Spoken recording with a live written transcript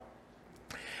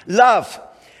Love.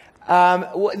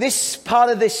 This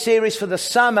part of this series for the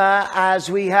summer, as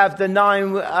we have the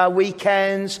 9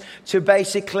 weekends to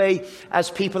basically,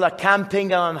 as people are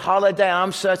camping on holiday,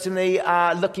 I'm certainly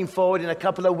looking forward in a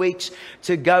couple of weeks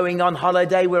to going on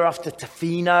holiday. We're off to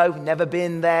Tofino, never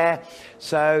been there.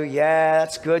 So yeah,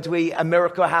 that's good. A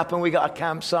miracle happened. We got a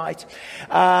campsite.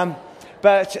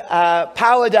 But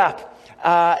powered up,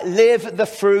 live the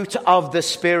fruit of the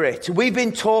Spirit. We've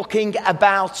been talking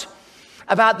about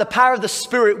the power of the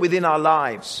Spirit within our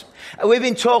lives. We've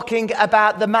been talking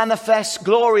about the manifest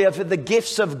glory of the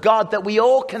gifts of God that we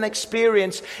all can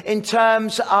experience in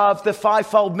terms of the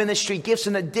fivefold ministry gifts,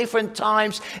 and at different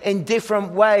times, in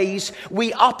different ways,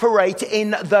 we operate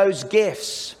in those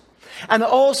gifts. And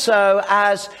also,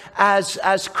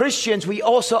 as Christians, we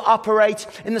also operate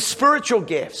in the spiritual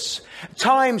gifts.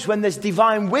 Times when there's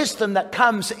divine wisdom that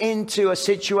comes into a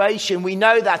situation. We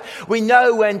know that. We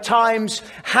know when times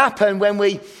happen when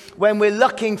we're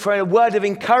looking for a word of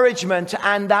encouragement,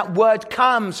 and that word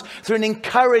comes through an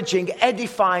encouraging,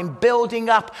 edifying,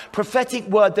 building up prophetic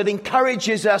word that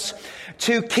encourages us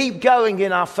to keep going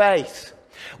in our faith.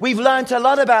 We've learned a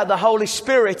lot about the Holy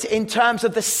Spirit in terms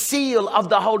of the seal of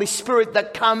the Holy Spirit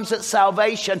that comes at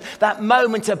salvation, that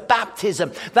moment of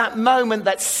baptism, that moment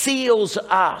that seals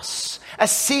us. A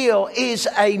seal is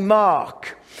a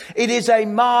mark. It is a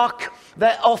mark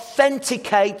that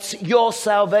authenticates your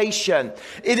salvation.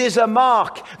 It is a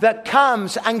mark that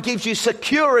comes and gives you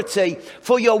security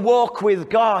for your walk with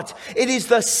God. It is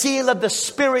the seal of the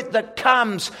Spirit that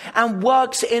comes and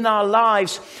works in our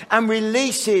lives and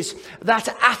releases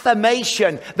that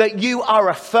affirmation that you are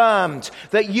affirmed,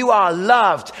 that you are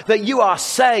loved, that you are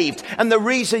saved. And the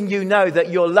reason you know that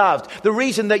you're loved, the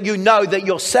reason that you know that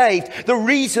you're saved, the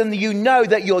reason you know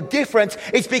that you're different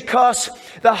is because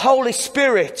the Holy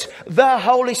Spirit,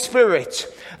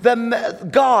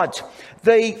 God,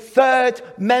 the third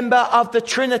member of the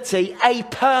Trinity, a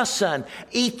person,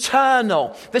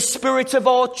 eternal, the Spirit of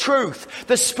all truth,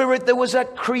 the Spirit that was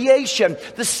at creation,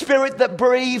 the Spirit that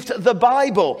breathed the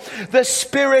Bible, the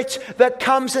Spirit that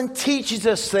comes and teaches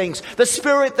us things, the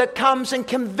Spirit that comes and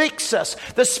convicts us,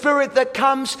 the Spirit that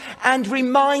comes and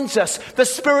reminds us, the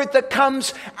Spirit that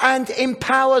comes and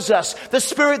empowers us, the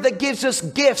Spirit that gives us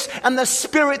gifts, and the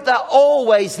Spirit that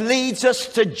always leads us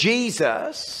to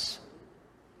Jesus.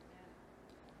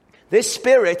 This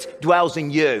Spirit dwells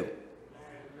in you.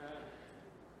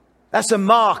 That's a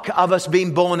mark of us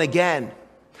being born again.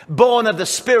 Born of the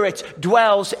Spirit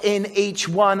dwells in each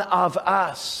one of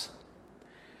us.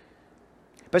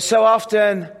 But so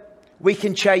often we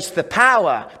can chase the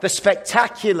power, the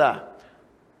spectacular.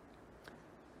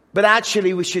 But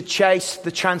actually we should chase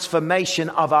the transformation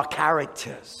of our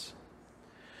characters.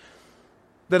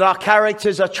 That our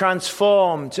characters are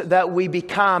transformed, that we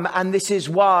become. And this is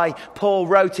why Paul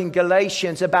wrote in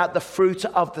Galatians about the fruit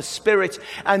of the Spirit.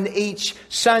 And each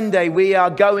Sunday we are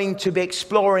going to be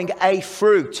exploring a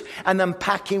fruit and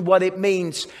unpacking what it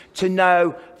means to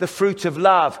know the fruit of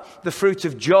love, the fruit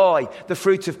of joy, the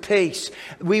fruit of peace.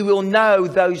 We will know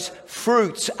those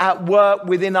fruits at work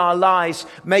within our lives,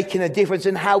 making a difference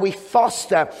in how we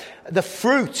foster the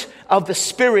fruit of the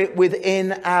Spirit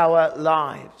within our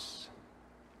lives.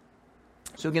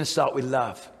 So we're going to start with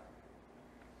love.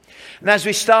 And as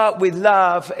we start with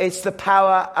love, it's the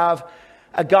power of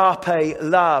agape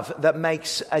love that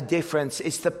makes a difference.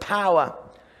 It's the power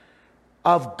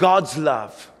of God's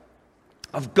love.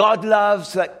 Of God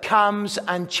loves that comes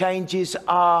and changes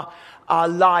our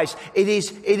lives. It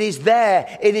is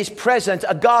there. It is present.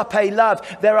 Agape love.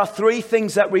 There are 3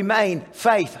 things that remain: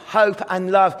 faith, hope,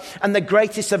 and love. And the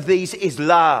greatest of these is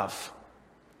love.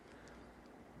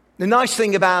 The nice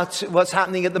thing about what's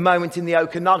happening at the moment in the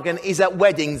Okanagan is that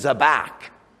weddings are back.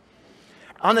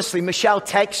 Honestly, Michelle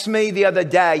texted me the other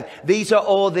day, these are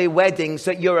all the weddings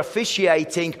that you're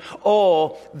officiating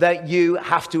or that you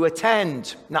have to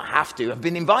attend. Not have to, I've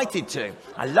been invited to.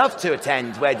 I love to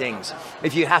attend weddings.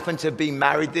 If you happen to be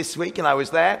married this week and I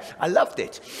was there, I loved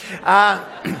it.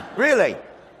 Really.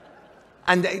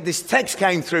 And this text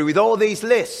came through with all these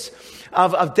lists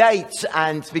of dates,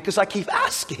 and because I keep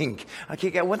asking, I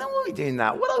keep going, when are we doing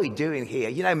that? What are we doing here?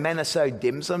 You know, men are so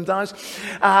dim sometimes.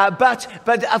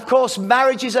 But of course,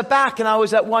 marriages are back, and I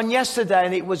was at one yesterday,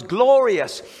 and it was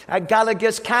glorious at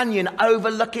Gallagher's Canyon,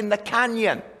 overlooking the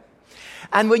canyon.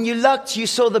 And when you looked, you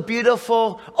saw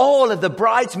all of the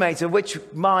bridesmaids, of which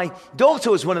my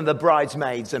daughter was one of the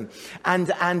bridesmaids, and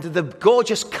the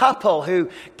gorgeous couple who,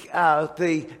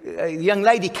 the young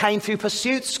lady came through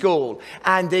Pursuit School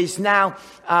and is now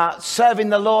serving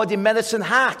the Lord in Medicine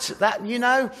Hat. That, you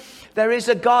know, there is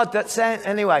a God that sent,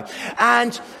 anyway.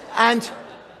 And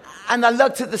And I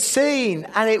looked at the scene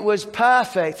and it was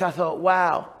perfect. I thought,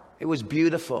 wow, it was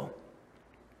beautiful.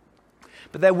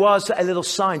 But there was a little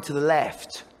sign to the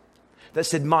left that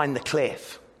said, mind the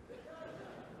cliff.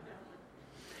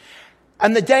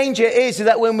 And the danger is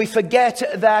that when we forget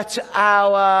that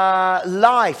our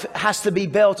life has to be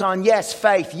built on, yes,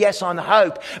 faith, yes, on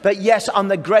hope, but yes, on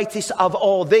the greatest of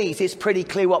all these. It's pretty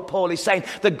clear what Paul is saying.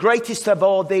 The greatest of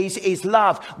all these is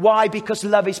love. Why? Because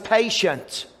love is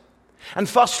patient. And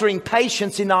fostering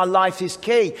patience in our life is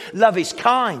key. Love is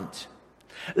kind.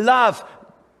 Love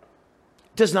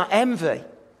does not envy.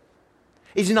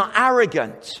 Is not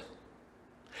arrogant.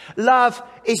 Love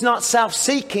is not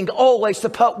self-seeking, always to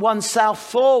put oneself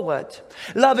forward.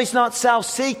 Love is not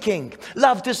self-seeking.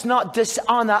 Love does not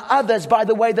dishonor others by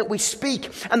the way that we speak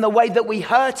and the way that we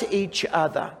hurt each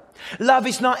other. Love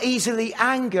is not easily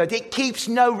angered. It keeps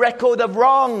no record of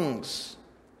wrongs.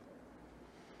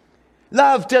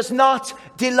 Love does not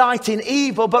delight in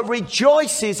evil, but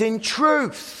rejoices in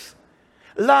truth.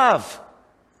 Love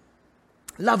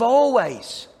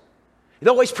always. It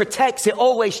always protects, it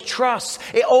always trusts,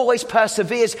 it always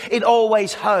perseveres, it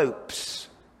always hopes.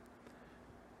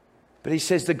 But he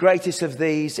says the greatest of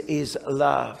these is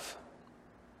love.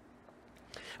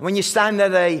 When you stand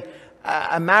at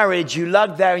a marriage, you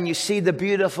look there and you see the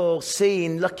beautiful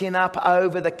scene looking up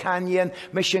over the canyon,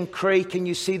 Mission Creek, and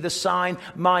you see the sign,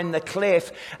 mind the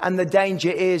cliff. And the danger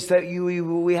is that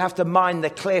we have to mind the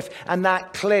cliff. And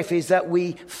that cliff is that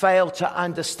we fail to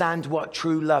understand what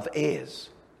true love is.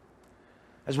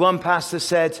 As one pastor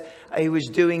said, he was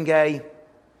doing a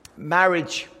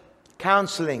marriage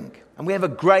counseling. And we have a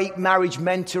great marriage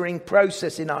mentoring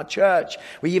process in our church.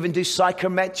 We even do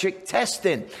psychometric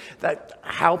testing that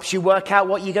helps you work out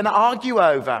what you're going to argue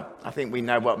over. I think we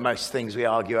know what most things we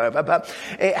argue over, but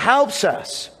it helps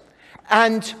us.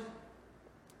 And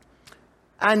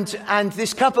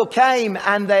this couple came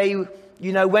and they,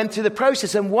 went through the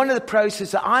process. And one of the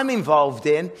processes that I'm involved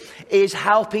in is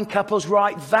helping couples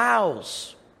write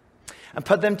vows and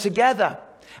put them together.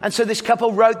 And so this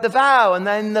couple wrote the vow, and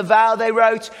then the vow they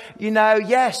wrote,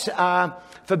 yes,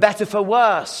 for better, for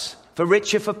worse, for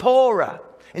richer, for poorer,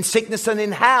 in sickness and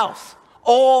in health,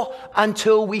 or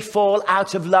until we fall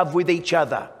out of love with each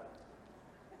other.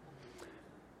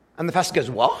 And the pastor goes,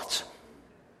 what?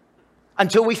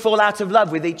 Until we fall out of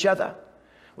love with each other.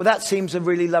 Well, that seems a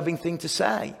really loving thing to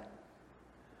say.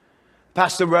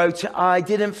 Pastor wrote, I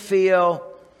didn't feel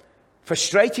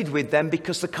frustrated with them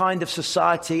because the kind of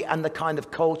society and the kind of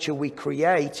culture we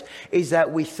create is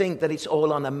that we think that it's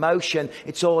all on emotion,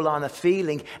 it's all on a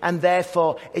feeling, and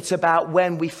therefore it's about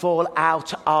when we fall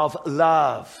out of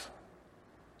love.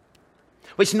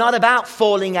 It's not about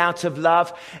falling out of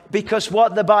love, because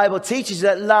what the Bible teaches is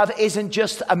that love isn't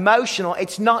just emotional.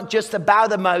 It's not just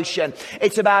about emotion.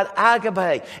 It's about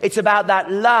agape. It's about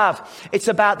that love. It's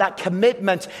about that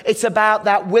commitment. It's about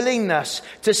that willingness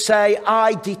to say,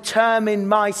 I determine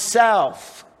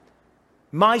myself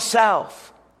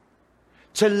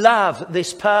to love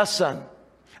this person.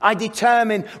 I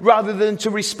determine rather than to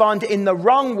respond in the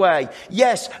wrong way.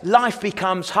 Yes, life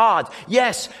becomes hard.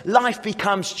 Yes, life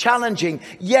becomes challenging.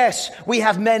 Yes, we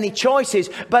have many choices,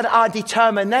 but our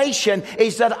determination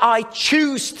is that I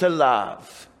choose to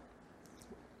love.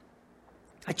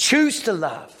 I choose to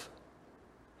love.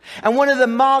 And one of the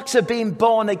marks of being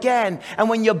born again, and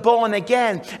when you're born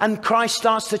again and Christ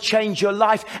starts to change your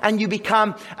life and you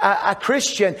become a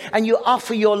Christian and you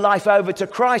offer your life over to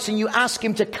Christ and you ask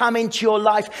him to come into your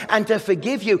life and to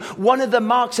forgive you, one of the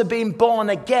marks of being born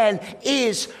again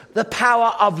is the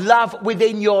power of love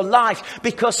within your life,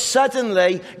 because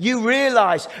suddenly you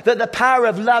realize that the power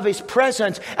of love is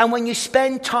present. And when you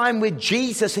spend time with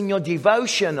Jesus in your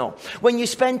devotional, when you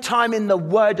spend time in the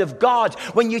Word of God,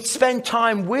 when you spend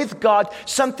time with God,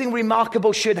 something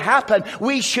remarkable should happen.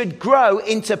 We should grow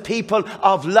into people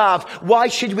of love. Why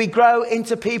should we grow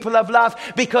into people of love?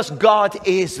 Because God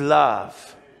is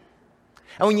love.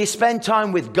 And when you spend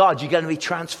time with God, you're going to be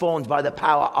transformed by the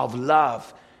power of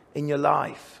love in your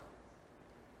life.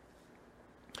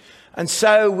 And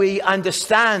so we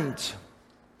understand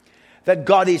that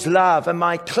God is love. And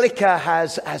my clicker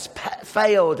has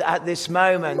failed at this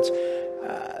moment.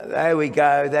 There we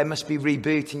go. There must be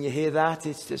rebooting. You hear that?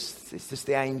 It's just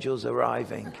the angels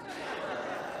arriving.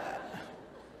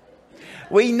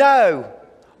 We know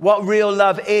what real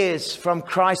love is from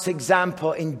Christ's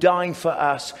example in dying for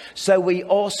us. So we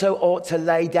also ought to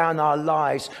lay down our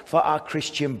lives for our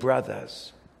Christian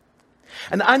brothers.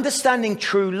 And understanding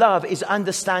true love is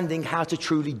understanding how to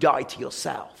truly die to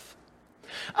yourself.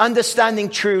 Understanding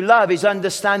true love is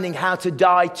understanding how to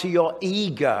die to your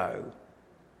ego.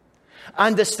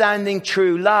 Understanding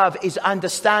true love is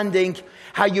understanding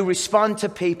how you respond to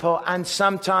people, and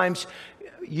sometimes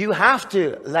you have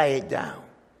to lay it down.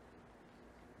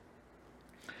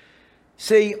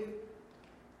 See,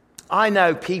 I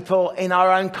know people in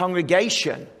our own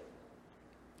congregation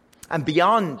and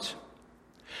beyond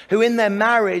who in their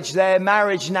marriage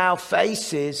now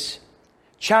faces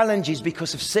challenges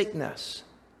because of sickness,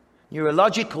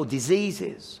 neurological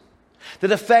diseases,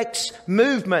 that affects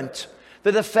movement,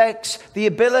 that affects the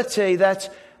ability,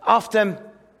 that often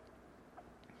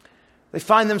they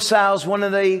find themselves, one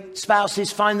of the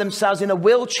spouses find themselves in a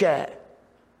wheelchair.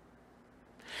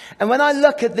 And when I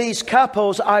look at these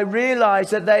couples, I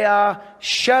realize that they are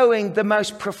showing the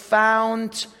most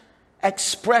profound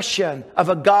expression of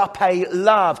agape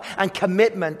love and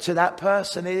commitment to that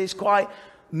person. It is quite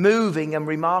moving and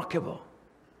remarkable.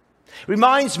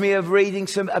 Reminds me of reading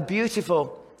a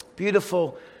beautiful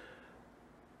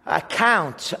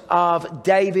account of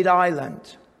David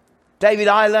Ireland. David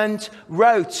Ireland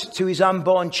wrote to his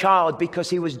unborn child because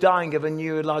he was dying of a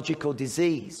neurological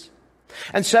disease.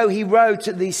 And so he wrote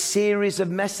these series of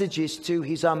messages to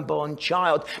his unborn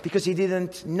child because he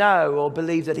didn't know or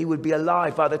believe that he would be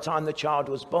alive by the time the child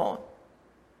was born.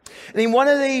 And in one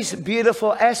of these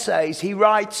beautiful essays, he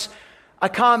writes, "I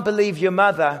can't believe your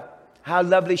mother, how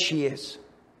lovely she is.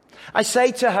 I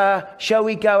say to her, shall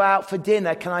we go out for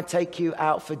dinner? Can I take you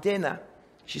out for dinner?"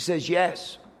 She says,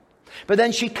 yes. But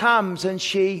then she comes and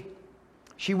she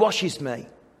washes me.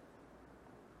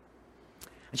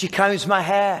 And she combs my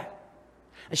hair.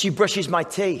 And she brushes my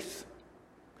teeth.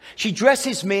 She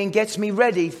dresses me and gets me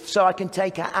ready so I can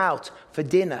take her out for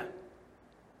dinner.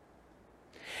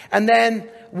 And then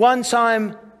once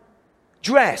I'm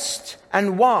dressed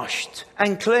and washed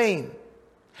and clean,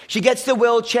 she gets the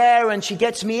wheelchair and she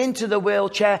gets me into the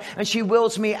wheelchair and she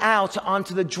wheels me out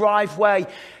onto the driveway.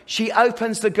 She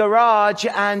opens the garage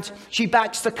and she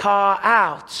backs the car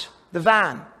out, the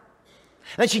van.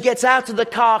 Then she gets out of the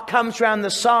car, comes round the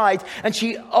side, and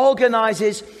she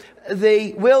organizes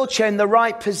the wheelchair in the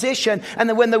right position. And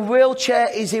then when the wheelchair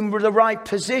is in the right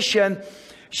position,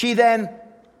 she then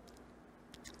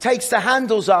takes the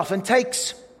handles off and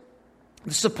takes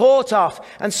the support off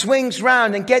and swings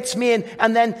round and gets me in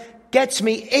and then gets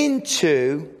me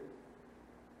into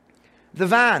the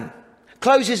van,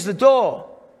 closes the door.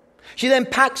 She then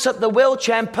packs up the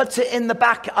wheelchair and puts it in the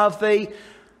back of the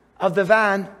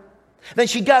van. Then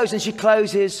she goes and she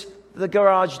closes the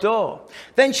garage door.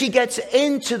 Then she gets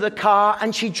into the car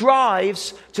and she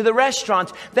drives to the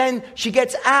restaurant. Then she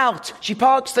gets out, she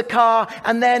parks the car,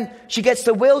 and then she gets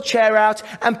the wheelchair out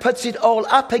and puts it all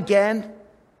up again.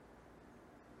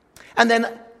 And then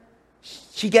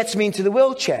she gets me into the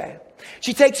wheelchair.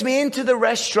 She takes me into the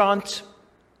restaurant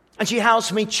and she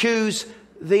helps me choose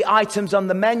the items on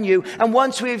the menu. And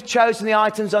once we've chosen the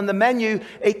items on the menu,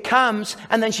 it comes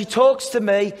and then she talks to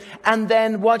me. And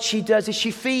then what she does is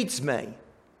she feeds me.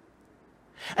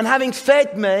 And having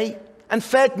fed me,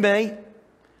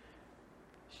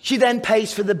 she then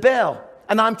pays for the bill.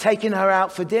 And I'm taking her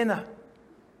out for dinner.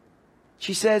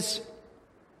 She says,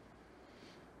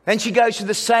 then she goes through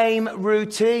the same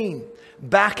routine.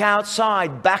 Back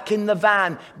outside, back in the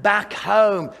van, back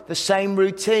home, the same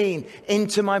routine,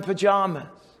 into my pajamas.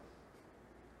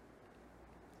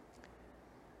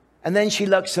 And then she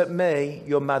looks at me,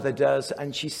 your mother does,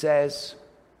 and she says,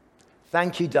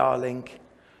 "Thank you, darling,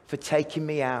 for taking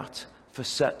me out for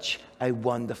such a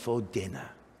wonderful dinner."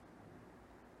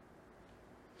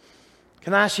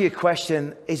 Can I ask you a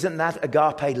question? Isn't that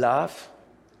agape love?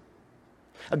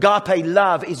 Agape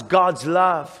love is God's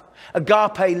love.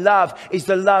 Agape love is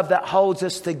the love that holds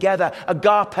us together.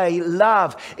 Agape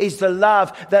love is the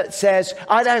love that says,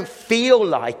 I don't feel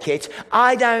like it.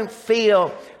 I don't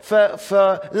feel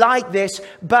for like this,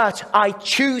 but I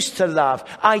choose to love.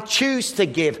 I choose to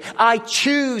give. I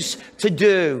choose to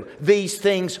do these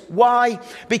things. Why?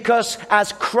 Because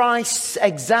as Christ's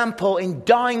example in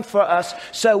dying for us,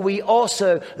 so we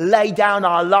also lay down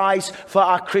our lives for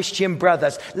our Christian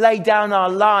brothers, lay down our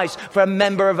lives for a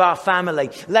member of our family,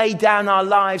 lay down our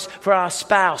lives for our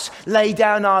spouse, lay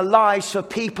down our lives for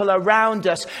people around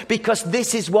us, because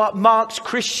this is what marks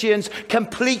Christians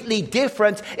completely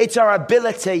different. It's our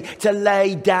ability to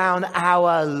lay down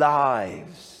our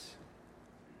lives.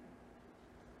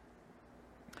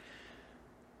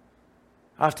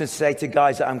 I often say to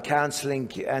guys that I'm counseling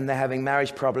and they're having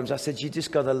marriage problems, I said, you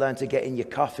just got to learn to get in your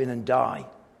coffin and die.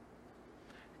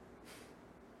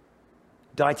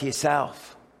 Die to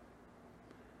yourself.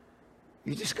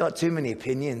 You just got too many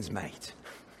opinions, mate.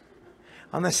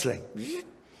 Honestly.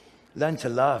 Learn to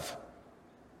love.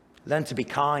 Learn to be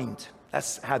kind.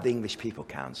 That's how the English people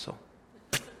counsel.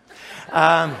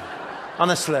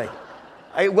 Honestly.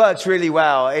 It works really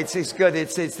well. It's good.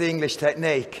 It's the English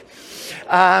technique.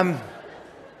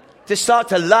 To start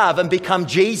to love and become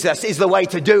Jesus is the way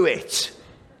to do it.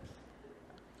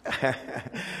 I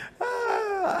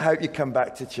hope you come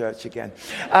back to church again.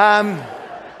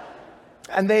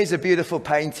 And there's a beautiful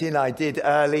painting I did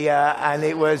earlier, and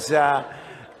it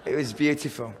was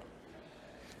beautiful.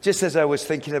 Just as I was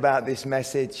thinking about this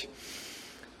message.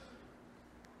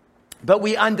 But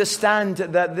we understand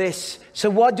that this...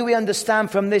 So what do we understand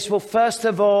from this? Well, first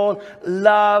of all,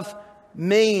 love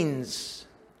means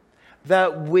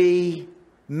that we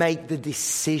make the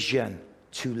decision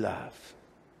to love.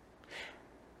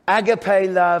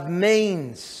 Agape love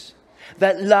means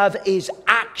that love is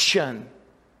action.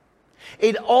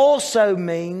 It also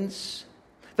means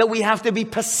that we have to be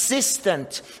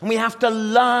persistent and we have to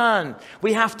learn.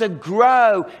 We have to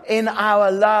grow in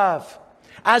our love.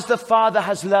 As the Father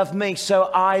has loved me, so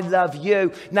I love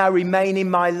you. Now remain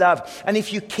in my love. And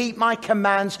if you keep my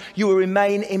commands, you will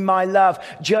remain in my love,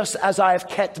 just as I have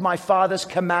kept my Father's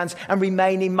commands and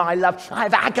remain in my love.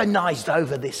 I've agonized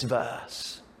over this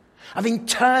verse. I've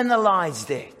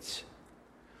internalized it.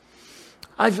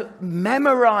 I've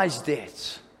memorized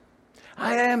it.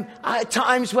 At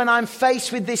times when I'm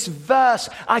faced with this verse,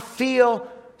 I feel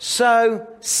so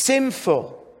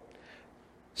sinful,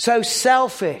 so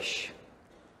selfish.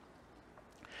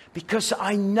 Because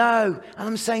I know, and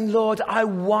I'm saying, Lord, I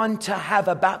want to have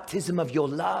a baptism of your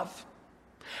love.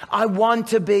 I want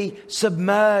to be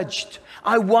submerged.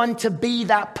 I want to be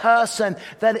that person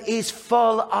that is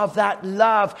full of that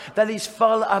love, that is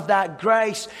full of that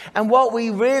grace. And what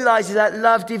we realize is that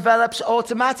love develops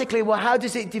automatically. Well, how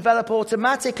does it develop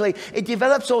automatically? It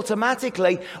develops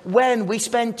automatically when we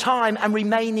spend time and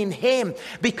remain in Him.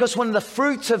 Because one of the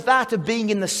fruits of that, of being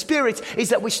in the Spirit, is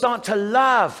that we start to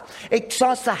love. It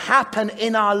starts to happen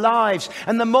in our lives.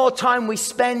 And the more time we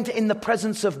spend in the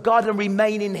presence of God and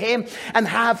remain in Him and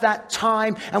have that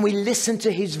time and we listen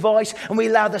to His voice, and we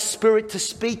allow the Spirit to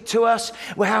speak to us.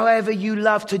 Well, however you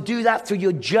love to do that, through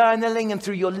your journaling and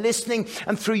through your listening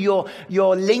and through your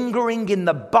lingering in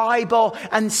the Bible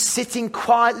and sitting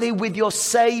quietly with your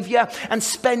Savior and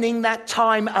spending that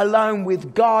time alone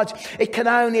with God, it can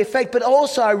only affect. But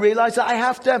also I realize that I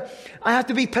have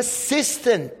to be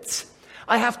persistent.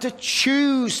 I have to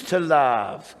choose to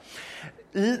love.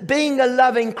 Being a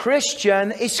loving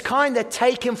Christian is kind of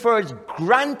taken for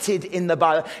granted in the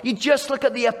Bible. You just look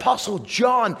at the Apostle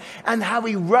John and how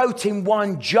he wrote in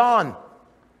 1 John.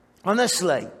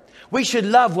 Honestly, we should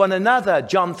love one another.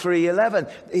 John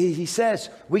 3:11, he says,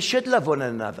 we should love one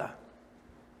another.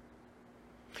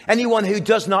 Anyone who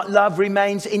does not love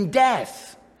remains in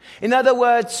death. In other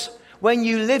words, when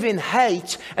you live in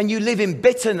hate and you live in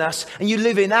bitterness and you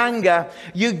live in anger,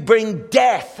 you bring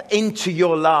death into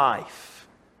your life.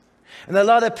 And a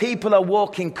lot of people are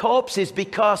walking corpses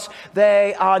because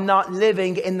they are not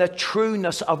living in the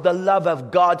trueness of the love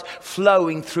of God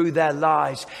flowing through their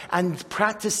lives. And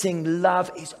practicing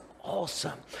love is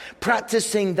awesome.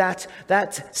 Practicing that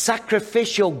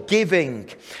sacrificial giving,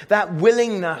 that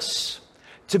willingness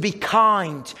to be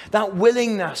kind, that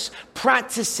willingness,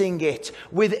 practicing it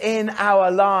within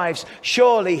our lives.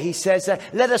 Surely, he says,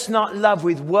 let us not love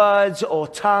with words or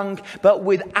tongue, but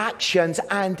with actions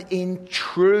and in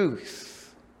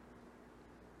truth.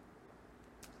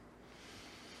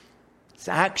 It's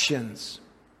actions.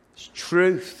 It's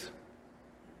truth.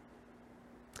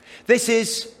 This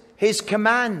is his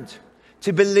command.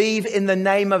 To believe in the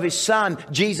name of his Son,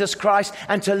 Jesus Christ,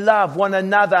 and to love one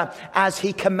another as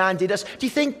he commanded us. Do you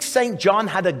think St. John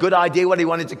had a good idea what he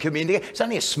wanted to communicate? It's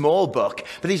only a small book,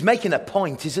 but he's making a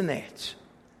point, isn't it?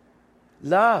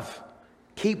 Love.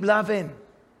 Keep loving.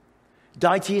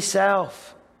 Die to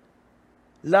yourself.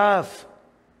 Love.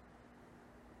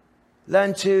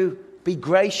 Learn to be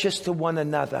gracious to one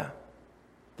another.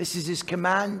 This is his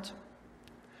command.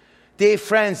 Dear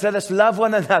friends, let us love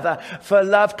one another, for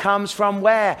love comes from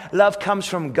where? Love comes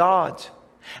from God.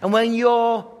 And when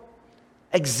you're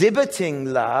exhibiting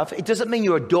love, it doesn't mean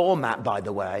you're a doormat, by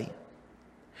the way.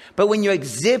 But when you're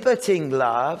exhibiting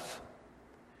love,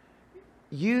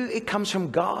 it comes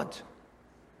from God.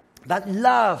 That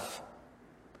love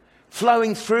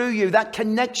flowing through you, that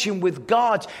connection with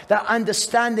God, that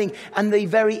understanding, and the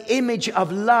very image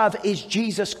of love is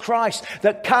Jesus Christ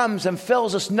that comes and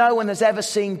fills us. No one has ever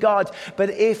seen God, but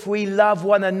if we love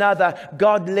one another,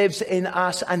 God lives in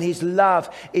us and his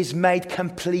love is made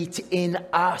complete in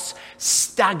us.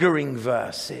 Staggering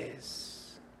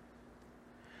verses.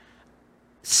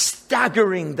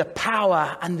 Staggering the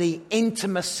power and the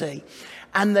intimacy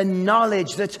and the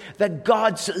knowledge that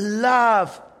God's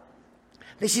love,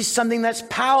 This is something that's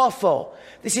powerful.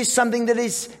 This is something that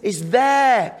is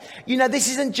there. You know, this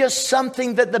isn't just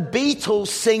something that the Beatles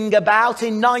sing about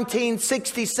in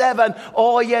 1967.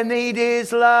 All you need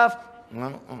is love.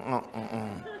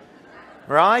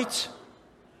 Right?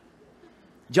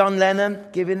 John Lennon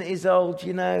giving his old,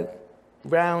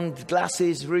 round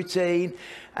glasses routine.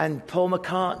 And Paul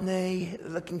McCartney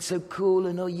looking so cool,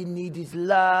 and all you need is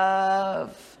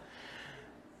love.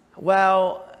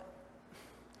 Well,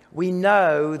 we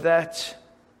know that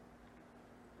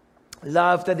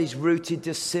love that is rooted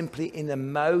just simply in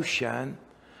emotion,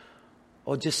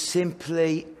 or just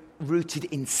simply rooted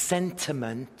in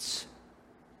sentiment,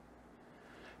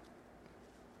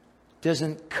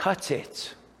 doesn't cut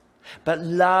it. But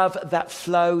love that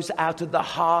flows out of the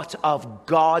heart of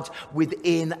God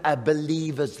within a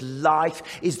believer's life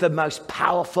is the most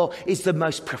powerful, is the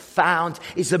most profound,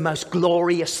 is the most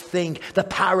glorious thing. The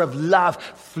power of love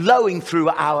flowing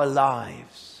through our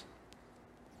lives.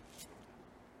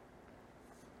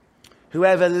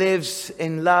 Whoever lives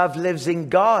in love lives in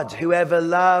God. Whoever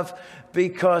loves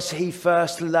because he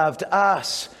first loved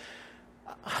us.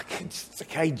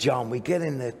 Okay, John, we get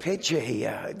in the picture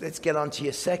here. Let's get on to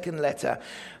your second letter.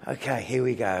 Okay, here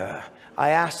we go. I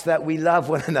ask that we love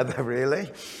one another, really.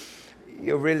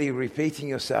 You're really repeating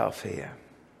yourself here.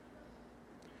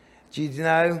 Do you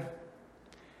know?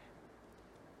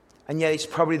 And yet it's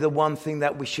probably the one thing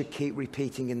that we should keep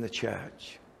repeating in the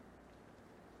church.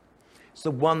 It's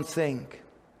the one thing.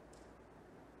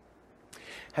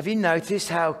 Have you noticed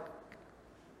how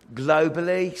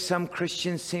globally, some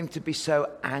Christians seem to be so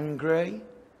angry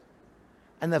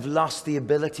and they've lost the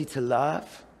ability to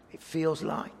love, it feels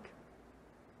like.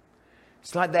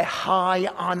 It's like they're high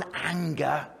on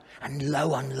anger and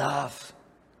low on love.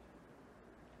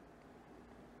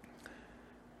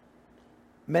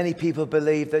 Many people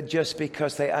believe that just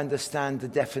because they understand the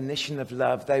definition of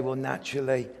love, they will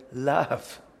naturally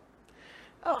love.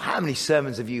 Oh, how many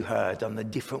sermons have you heard on the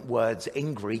different words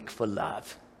in Greek for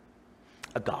love?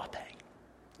 Agape.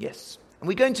 Yes. And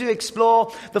we're going to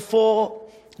explore the 4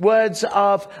 words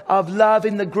of love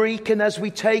in the Greek. And as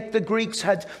we take, the Greeks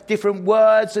had different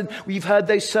words, and we've heard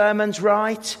those sermons,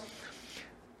 right?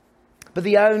 But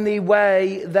the only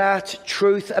way that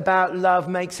truth about love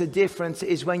makes a difference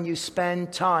is when you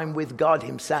spend time with God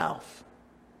himself.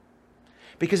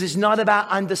 Because it's not about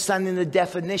understanding the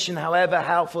definition, however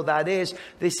helpful that is.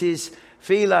 This is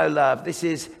philo love. This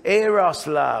is eros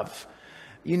love.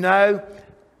 You know,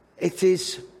 it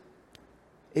is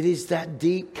that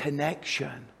deep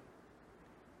connection.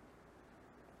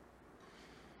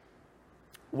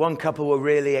 One couple were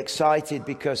really excited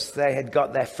because they had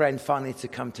got their friend finally to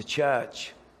come to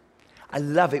church. I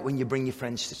love it when you bring your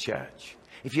friends to church.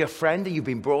 If you're a friend and you've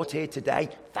been brought here today,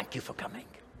 thank you for coming.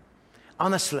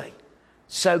 Honestly,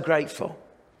 so grateful.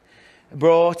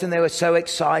 Brought, and they were so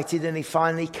excited, and he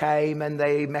finally came, and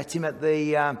they met him at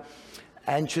the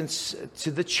entrance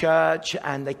to the church,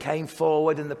 and they came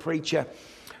forward, and the preacher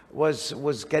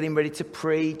was getting ready to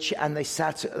preach, and they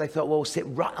thought, well, we'll sit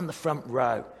right on the front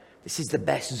row. This is the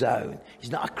best zone.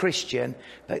 He's not a Christian,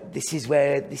 but this is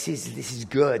where this is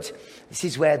good. This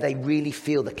is where they really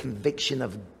feel the conviction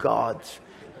of God,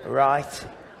 right?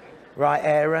 Right,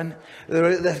 Aaron?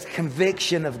 The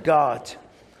conviction of God.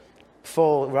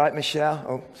 Right, Michelle?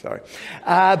 Oh, sorry.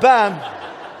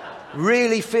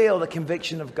 Really feel the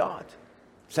conviction of God.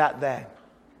 Sat there.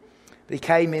 But he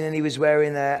came in and he was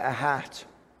wearing a hat.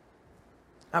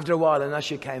 After a while, an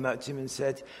usher came up to him and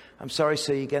said, "I'm sorry,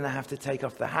 sir, you're going to have to take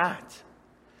off the hat."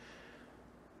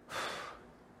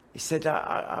 He said,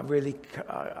 I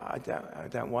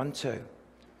don't want to.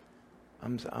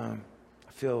 I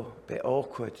feel a bit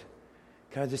awkward.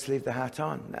 Can I just leave the hat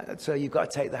on? No, so you've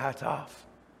got to take the hat off.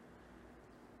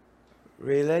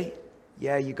 Really?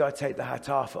 Yeah, you've got to take the hat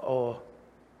off, or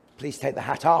please take the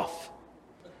hat off.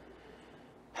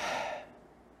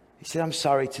 He said, "I'm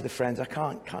sorry," to the friends. "I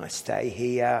can't kind of stay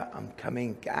here. I'm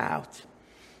coming out."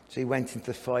 So he went into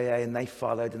the foyer and they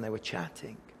followed and they were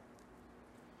chatting.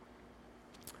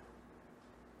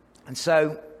 And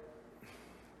so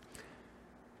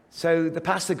the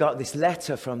pastor got this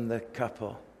letter from the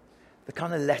couple. The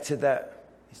kind of letter that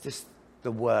is just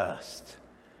the worst.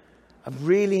 "I've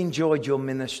really enjoyed your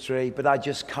ministry, but I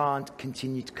just can't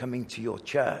continue coming to your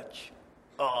church.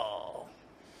 Oh.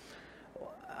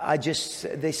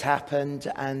 This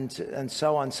happened," and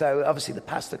so on. So obviously the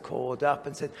pastor called up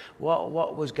and said,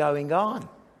 what was going on?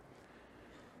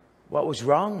 What was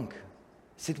wrong?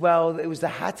 He said, "Well, it was the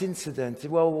hat incident." He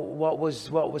said, "Well, what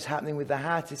was happening with the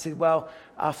hat?" He said, "Well,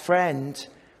 our friend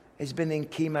has been in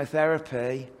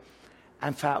chemotherapy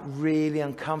and felt really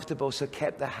uncomfortable, so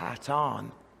kept the hat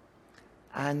on.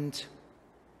 and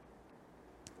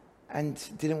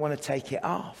didn't want to take it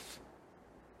off.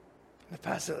 The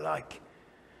pastor was like,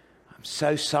 I'm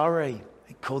so sorry.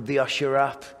 He called the usher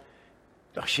up.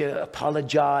 The usher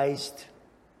apologized.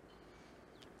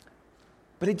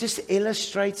 But it just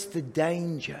illustrates the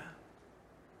danger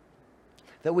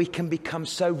that we can become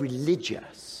so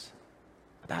religious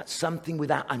about something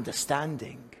without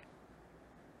understanding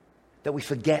that we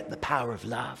forget the power of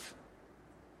love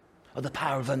or the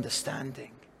power of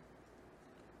understanding.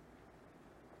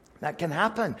 That can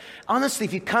happen. Honestly,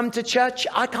 if you come to church,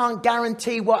 I can't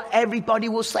guarantee what everybody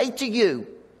will say to you.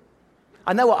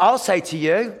 I know what I'll say to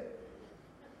you.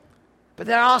 But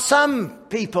there are some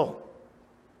people.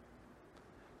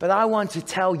 But I want to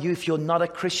tell you, if you're not a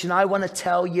Christian, I want to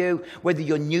tell you, whether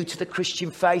you're new to the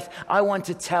Christian faith, I want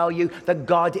to tell you that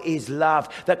God is love,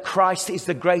 that Christ is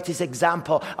the greatest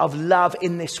example of love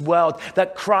in this world,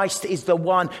 that Christ is the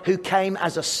one who came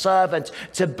as a servant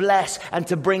to bless and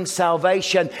to bring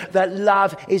salvation, that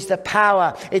love is the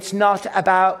power. It's not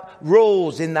about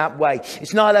rules in that way.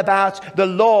 It's not about the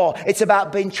law. It's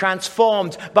about being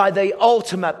transformed by the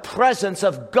ultimate presence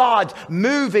of God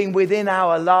moving within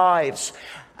our lives.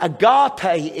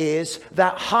 Agape is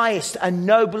that highest and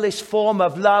noblest form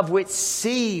of love which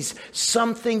sees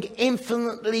something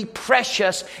infinitely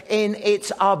precious in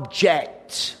its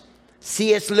object.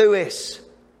 C.S. Lewis.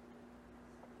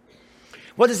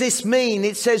 What does this mean?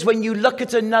 It says when you look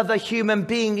at another human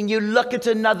being and you look at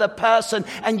another person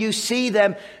and you see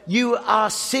them, you are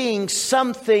seeing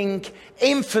something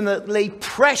infinitely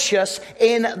precious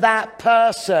in that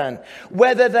person.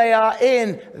 Whether they are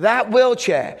in that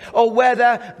wheelchair or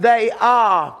whether they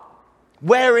are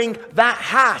wearing that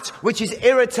hat, which is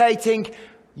irritating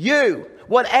you,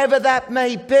 whatever that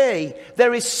may be,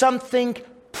 there is something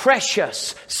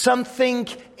precious, something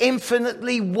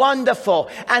infinitely wonderful.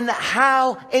 And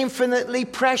how infinitely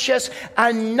precious?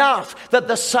 Enough that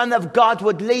the Son of God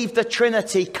would leave the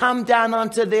Trinity, come down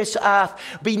onto this earth,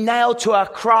 be nailed to a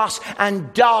cross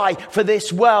and die for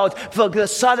this world. For the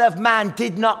Son of Man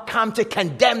did not come to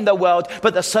condemn the world,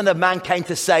 but the Son of Man came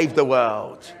to save the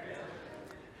world.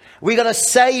 We got to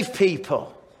save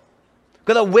people.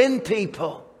 Got to win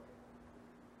people.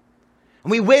 And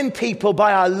we win people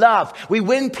by our love. We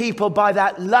win people by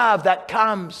that love that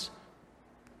comes.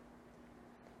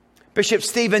 Bishop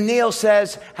Stephen Neal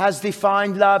has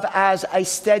defined love as a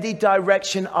steady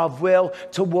direction of will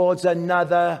towards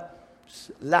another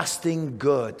lasting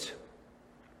good.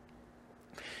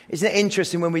 Isn't it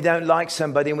interesting when we don't like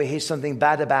somebody and we hear something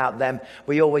bad about them,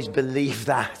 we always believe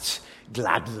that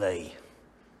gladly.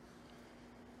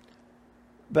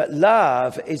 But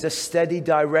love is a steady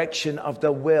direction of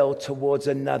the will towards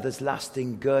another's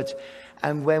lasting good.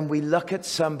 And when we look at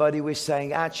somebody, we're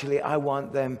saying, actually, I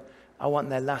want their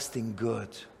lasting good.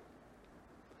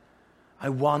 I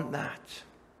want that.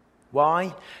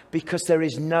 Why? Because there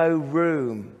is no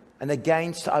room. And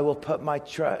I will put my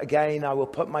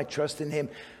trust in him.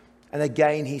 And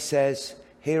again, he says,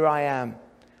 here I am.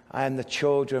 I am the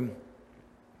children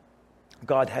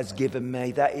God has given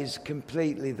me. That is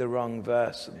completely the wrong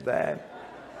verse there.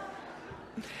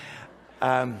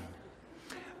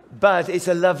 But it's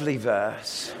a lovely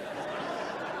verse.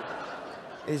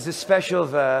 It's a special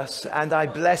verse, and I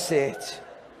bless it.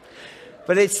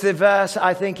 But it's the verse,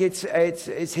 I think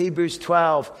it's Hebrews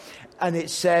 12. And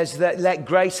it says that let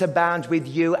grace abound with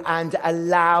you and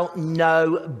allow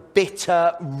no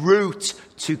bitter root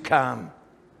to come.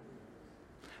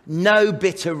 No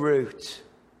bitter root.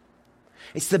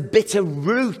 It's the bitter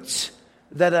root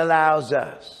that allows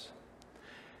us.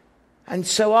 And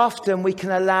so often we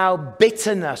can allow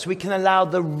bitterness, we can allow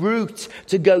the root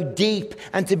to go deep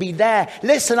and to be there.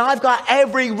 Listen, I've got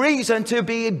every reason to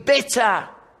be bitter.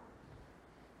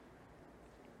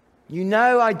 You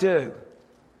know I do.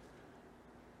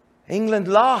 England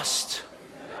lost.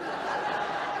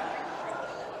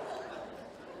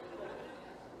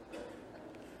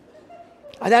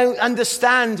 I don't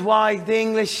understand why the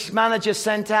English manager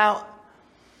sent out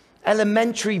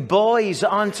elementary boys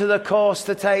onto the course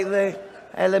to take the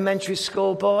elementary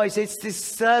school boys. It's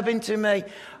disturbing to me.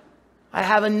 I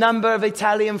have a number of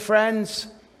Italian friends.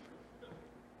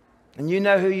 And you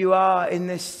know who you are in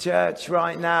this church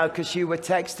right now because you were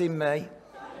texting me.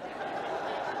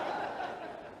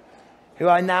 Who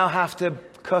I now have to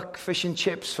cook fish and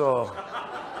chips for.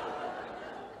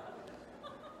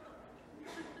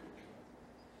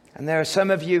 And there are some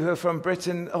of you who are from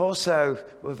Britain also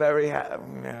were very I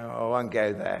won't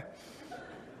go there.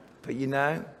 But you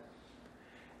know.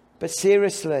 But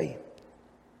seriously,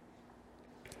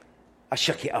 I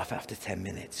shook it off after 10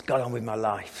 minutes. Got on with my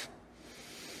life.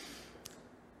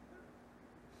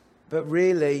 But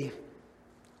really,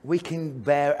 we can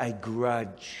bear a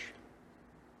grudge.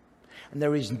 And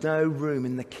there is no room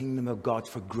in the kingdom of God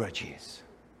for grudges.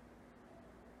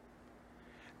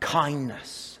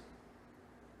 Kindness.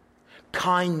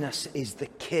 Kindness is the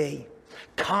key.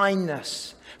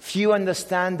 Kindness. Few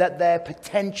understand that their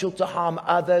potential to harm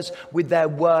others with their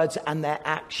words and their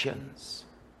actions.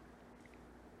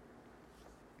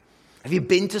 Have you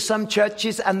been to some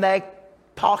churches and their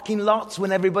parking lots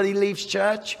when everybody leaves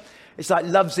church? It's like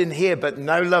love's in here, but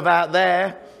no love out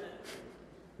there.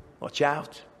 Watch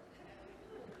out.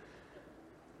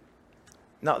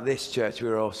 Not this church,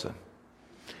 we're awesome.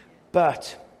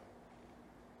 But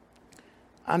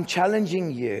I'm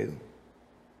challenging you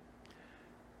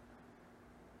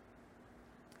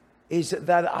is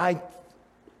that I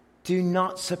do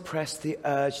not suppress the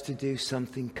urge to do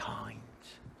something kind.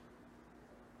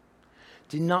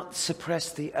 Do not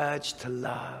suppress the urge to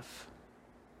love.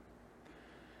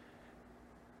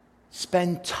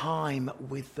 Spend time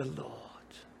with the Lord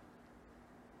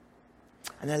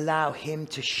and allow Him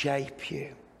to shape you.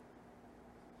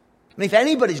 And if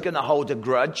anybody's going to hold a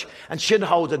grudge and should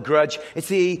hold a grudge, it's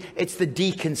the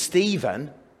deacon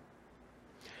Stephen,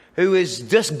 who has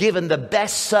just given the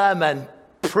best sermon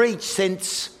preached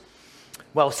since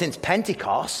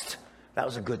Pentecost. That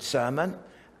was a good sermon.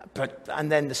 And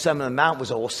then the Sermon on the Mount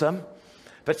was awesome.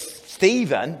 But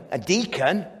Stephen, a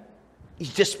deacon,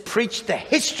 he's just preached the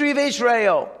history of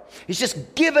Israel. He's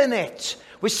just given it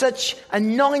with such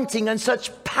anointing and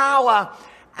such power.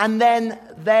 And then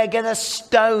they're going to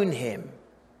stone him.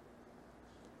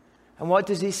 And what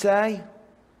does he say?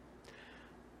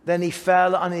 Then he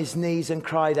fell on his knees and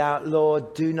cried out,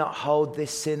 Lord, do not hold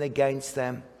this sin against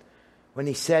them. When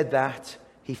he said that,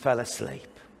 he fell asleep.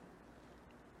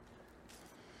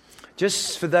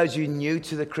 Just for those of you new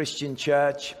to the Christian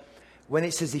church, when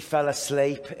it says he fell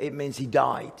asleep, it means he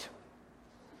died.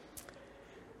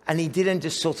 And he didn't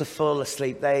just sort of fall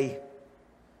asleep. They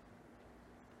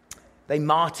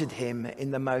martyred him in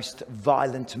the most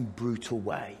violent and brutal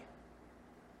way.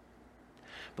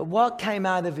 But what came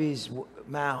out of his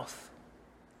mouth?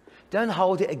 Don't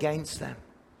hold it against them.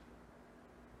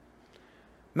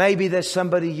 Maybe there's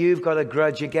somebody you've got a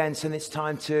grudge against and it's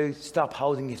time to stop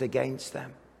holding it against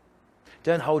them.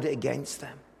 Don't hold it against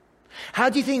them. How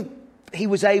do you think he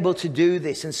was able to do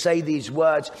this and say these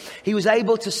words? He was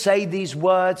able to say these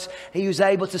words. He was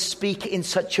able to speak in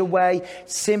such a way,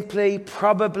 simply,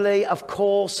 probably, of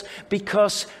course,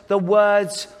 because the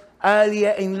words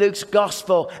earlier in Luke's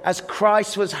gospel, as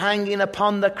Christ was hanging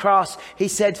upon the cross, he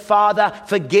said, Father,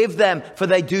 forgive them, for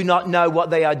they do not know what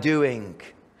they are doing.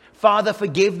 Father,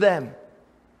 forgive them.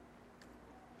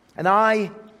 And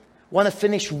I want to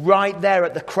finish right there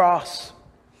at the cross.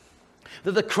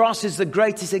 That the cross is the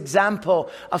greatest example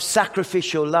of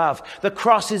sacrificial love. The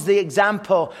cross is the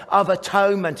example of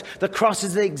atonement. The cross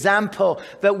is the example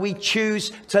that we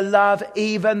choose to love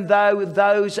even though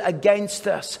those against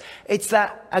us. It's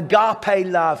that agape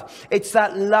love. It's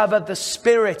that love of the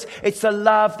Spirit. It's the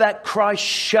love that Christ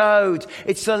showed.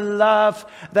 It's the love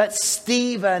that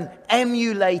Stephen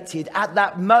emulated at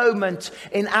that moment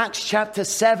in Acts chapter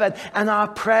 7. And our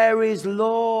prayer is,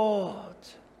 Lord,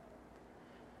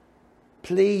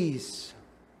 please,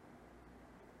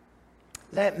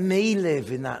 let me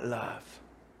live in that love.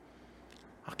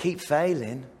 I'll keep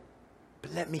failing,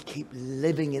 but let me keep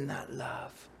living in that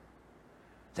love.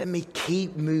 Let me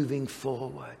keep moving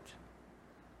forward.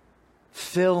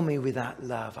 Fill me with that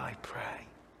love, I pray,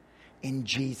 in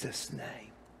Jesus'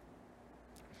 name.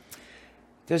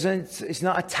 It's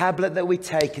not a tablet that we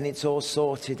take and it's all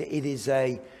sorted. It is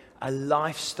a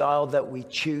lifestyle that we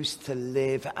choose to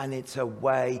live, and it's a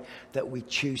way that we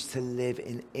choose to live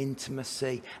in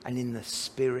intimacy and in the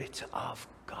Spirit of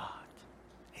God,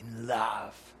 in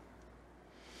love.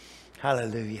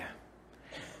 Hallelujah.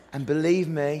 And believe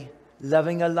me,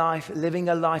 living a life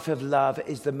of love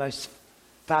is the most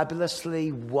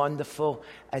fabulously wonderful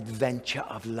adventure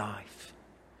of life,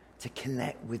 to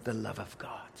connect with the love of God.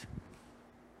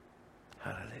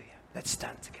 Hallelujah. Let's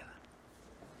stand together.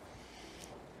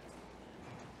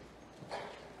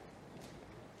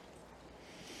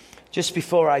 Just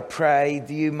before I pray,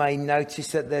 you may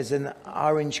notice that there's an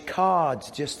orange card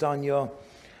just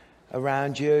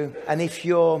around you. And if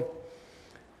you're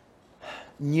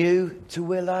new to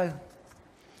Willow,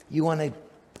 you want to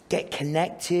get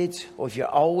connected, or if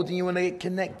you're old and you want to get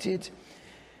connected,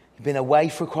 you've been away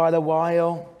for quite a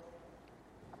while.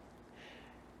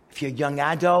 If you're a young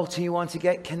adult and you want to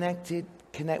get connected,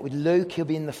 connect with Luke. He'll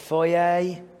be in the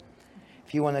foyer.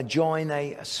 If you want to join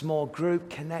a small group,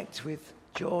 connect with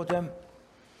Jordan.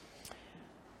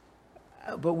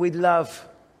 But we'd love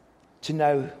to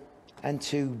know and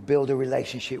to build a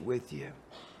relationship with you.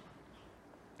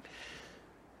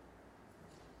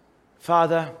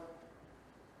 Father,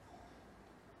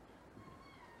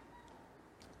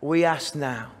 we ask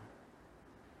now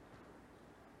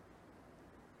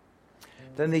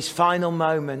that in these final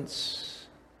moments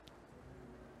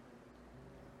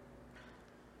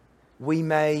we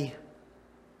may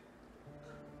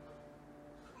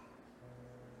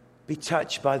be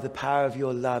touched by the power of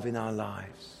your love in our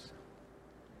lives.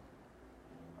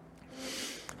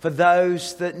 For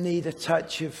those that need a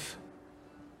touch of,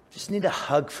 just need a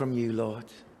hug from you, Lord,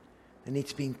 they need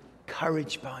to be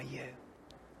encouraged by you.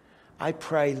 I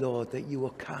pray, Lord, that you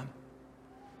will come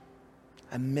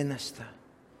and minister.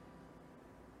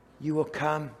 You will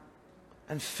come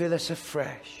and fill us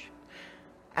afresh.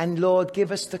 And Lord,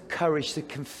 give us the courage to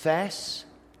confess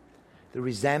the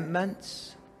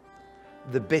resentments,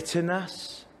 the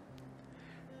bitterness,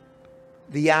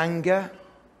 the anger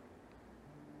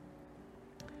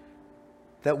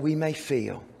that we may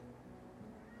feel.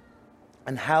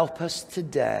 And help us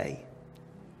today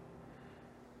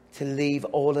to leave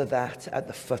all of that at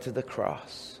the foot of the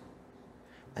cross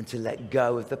and to let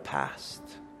go of the past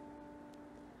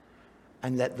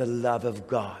and let the love of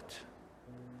God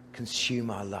consume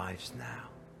our lives now.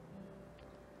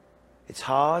 It's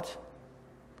hard,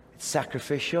 it's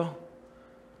sacrificial,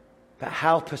 but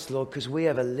help us, Lord, because we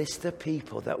have a list of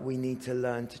people that we need to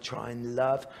learn to try and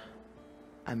love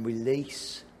and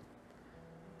release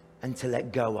and to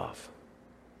let go of.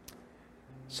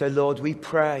 So, Lord, we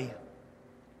pray,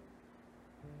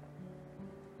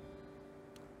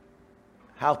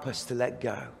 help us to let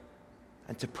go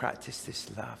and to practice this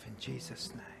love in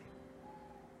Jesus' name.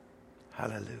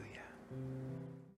 Hallelujah.